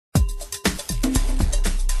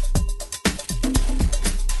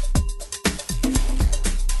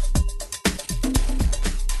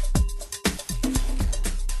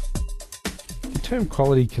term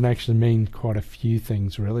quality can actually mean quite a few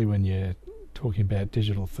things really when you're talking about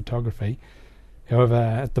digital photography. However,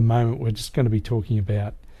 at the moment we're just going to be talking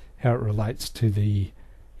about how it relates to the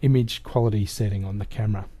image quality setting on the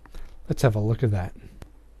camera. Let's have a look at that.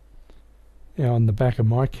 Now on the back of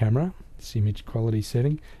my camera, this image quality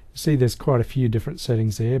setting, you see there's quite a few different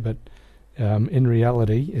settings there, but in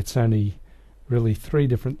reality it's only really 3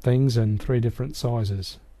 different things and 3 different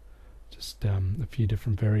sizes. Just a few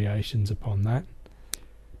different variations upon that.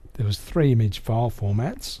 There was 3 image file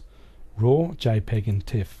formats: RAW, JPEG and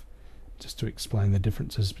TIFF. Just to explain the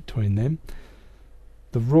differences between them.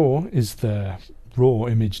 The RAW is the raw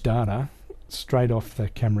image data straight off the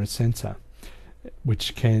camera sensor,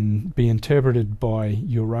 which can be interpreted by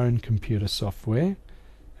your own computer software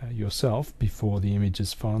yourself before the image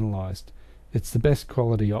is finalized. It's the best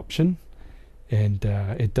quality option, and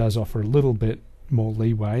it does offer a little bit more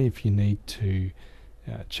leeway if you need to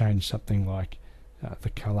change something like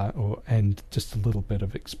the color and just a little bit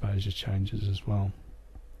of exposure changes as well.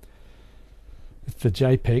 With the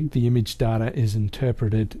JPEG, the image data is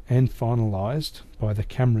interpreted and finalized by the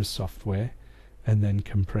camera's software and then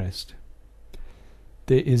compressed.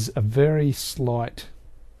 There is a very slight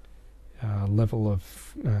level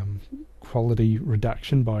of quality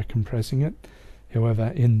reduction by compressing it.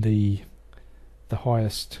 However, in the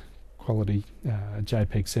highest quality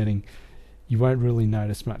JPEG setting, you won't really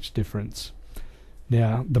notice much difference.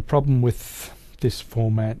 Now, the problem with this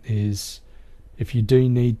format is if you do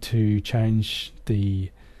need to change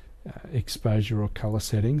the exposure or color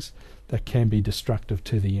settings, that can be destructive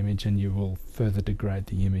to the image and you will further degrade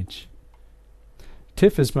the image.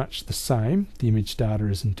 TIFF is much the same. The image data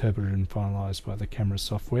is interpreted and finalized by the camera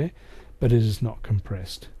software, but it is not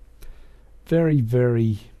compressed. Very,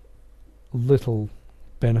 very little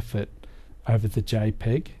benefit over the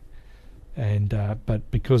JPEG, and but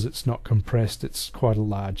because it's not compressed, it's quite a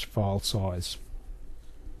large file size.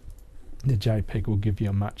 The JPEG will give you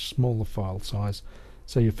a much smaller file size,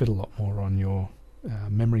 so you fit a lot more on your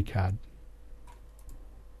memory card.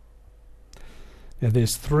 Now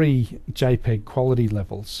there's 3 JPEG quality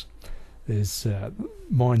levels. There's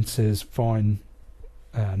mine says fine,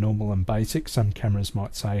 normal and basic. Some cameras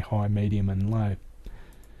might say high, medium and low.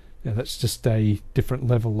 Now that's just a different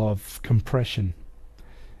level of compression,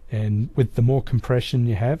 and with the more compression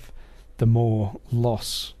you have, the more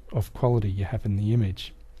loss of quality you have in the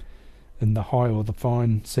image. In the high or the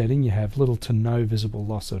fine setting, you have little to no visible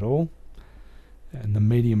loss at all. In the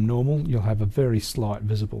medium normal, you'll have a very slight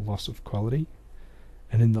visible loss of quality.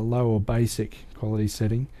 And in the low or basic quality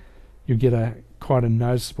setting, you get quite a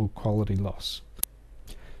noticeable quality loss.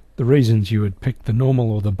 The reasons you would pick the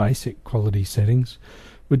normal or the basic quality settings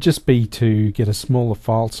would just be to get a smaller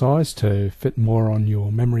file size to fit more on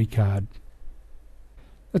your memory card.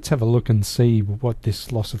 Let's have a look and see what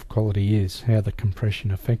this loss of quality is, how the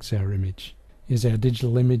compression affects our image. Here's our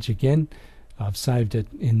digital image again. I've saved it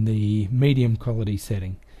in the medium quality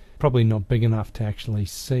setting. Probably not big enough to actually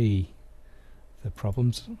see the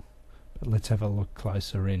problems, but let's have a look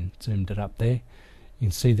closer in. Zoomed it up there. You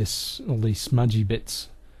can see all these smudgy bits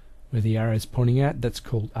where the arrow's pointing at. That's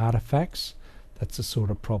called artifacts. That's the sort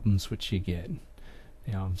of problems which you get.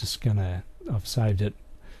 Now I've saved it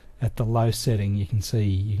at the low setting. You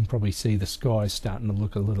can probably see the sky is starting to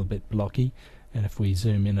look a little bit blocky, and if we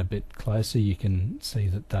zoom in a bit closer you can see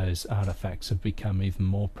that those artifacts have become even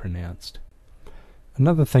more pronounced.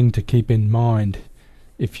 Another thing to keep in mind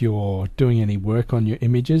if you're doing any work on your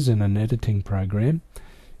images in an editing program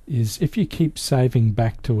is if you keep saving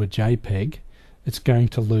back to a JPEG, it's going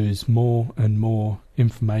to lose more and more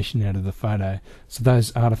information out of the photo, so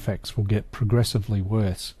those artifacts will get progressively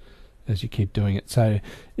worse as you keep doing it. So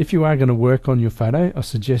if you are going to work on your photo, I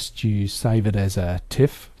suggest you save it as a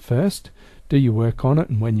TIFF first, do your work on it,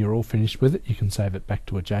 and when you're all finished with it you can save it back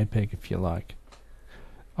to a JPEG if you like.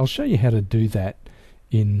 I'll show you how to do that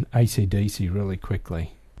in AC/DC really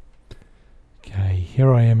quickly. Okay,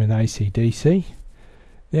 here I am in AC/DC.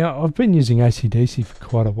 Now I've been using AC/DC for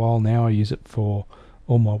quite a while now. I use it for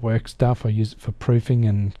all my work stuff. I use it for proofing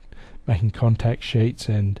and making contact sheets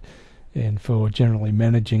and for generally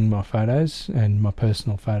managing my photos and my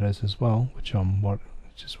personal photos as well, which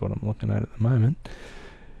is what I'm looking at the moment.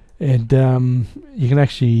 And you can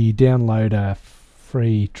actually download a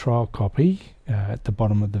free trial copy at the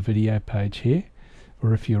bottom of the video page here,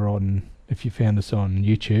 or if you found us on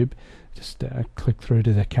YouTube, just click through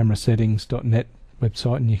to the camerasettings.net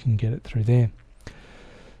website and you can get it through there.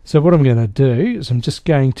 So what I'm going to do is I'm just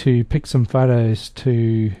going to pick some photos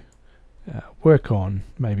to work on.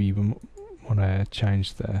 Maybe you want to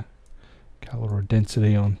change the color or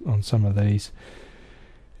density on some of these,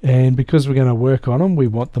 And because we're going to work on them, we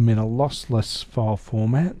want them in a lossless file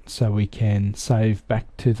format so we can save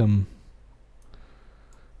back to them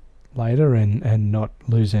later and not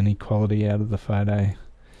lose any quality out of the photo.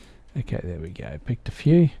 Okay, there we go. Picked a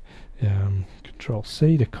few. Control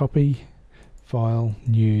C to copy, file,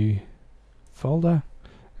 new folder.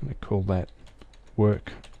 I'm going to call that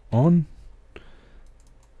work on.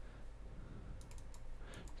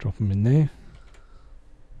 Drop them in there.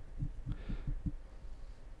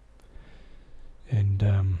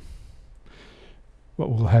 And what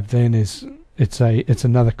we'll have then is it's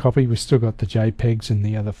another copy. We've still got the JPEGs in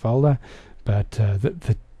the other folder, but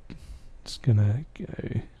it's gonna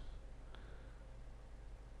go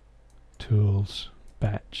tools,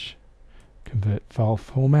 batch, convert file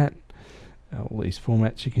format. All these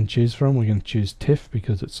formats you can choose from. We're going to choose TIFF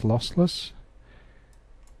because it's lossless.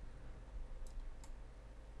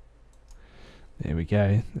 There we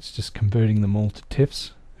go. It's just converting them all to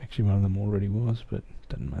TIFFs. Actually, one of them already was, but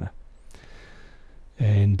doesn't matter.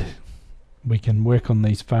 And we can work on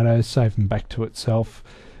these photos, save them back to itself,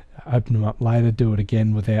 open them up later, do it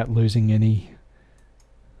again without losing any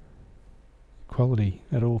quality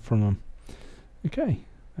at all from them. Okay,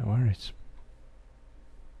 no worries.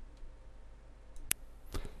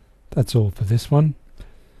 That's all for this one.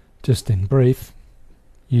 Just in brief,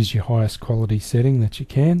 use your highest quality setting that you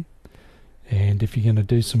can, and if you're going to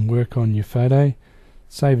do some work on your photo,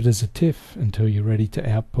 save it as a TIFF until you're ready to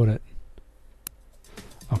output it.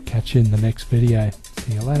 I'll catch you in the next video.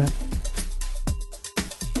 See you later.